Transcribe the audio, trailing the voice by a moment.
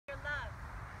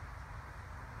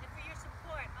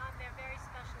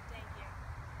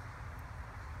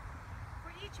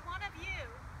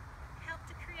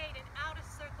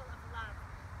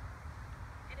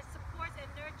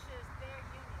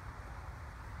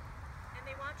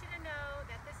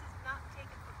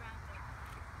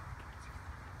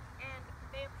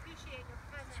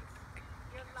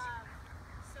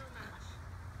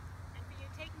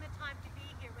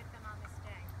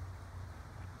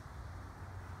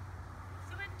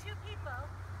people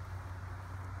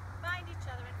find each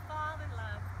other and fall in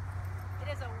love,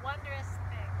 it is a wondrous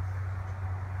thing.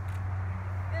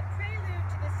 The prelude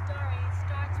to this story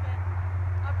starts with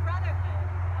a brotherhood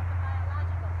of the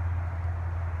biological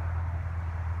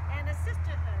and a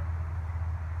sisterhood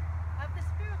of the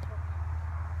spiritual.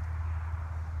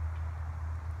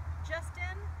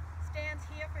 Justin stands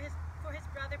here for his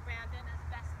brother Brandon as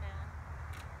best man.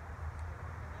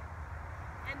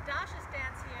 And Dasha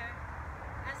stands here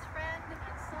as friend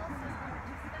and soul sister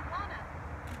to Svetlana.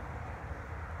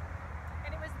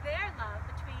 And it was their love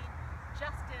between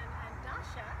Justin and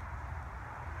Dasha,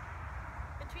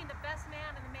 between the best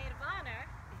man and the maid of honor.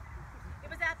 It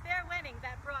was at their wedding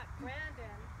that brought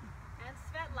Brandon and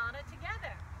Svetlana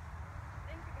together.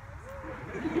 Thank you, guys.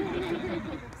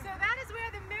 So that is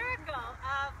where the miracle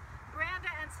of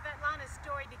Branda and Svetlana's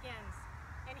story begins.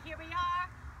 And here we are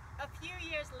a few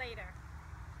years later.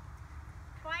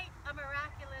 Quite a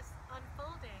miraculous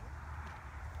unfolding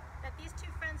that these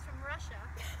two friends from Russia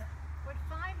would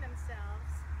find themselves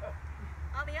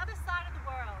on the other side of the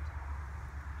world,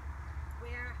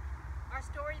 where our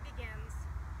story begins.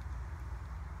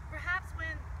 Perhaps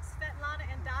when Svetlana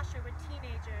and Dasha were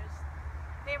teenagers,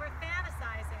 they were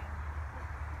fantasizing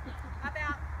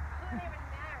about who they would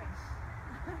marry.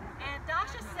 And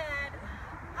Dasha said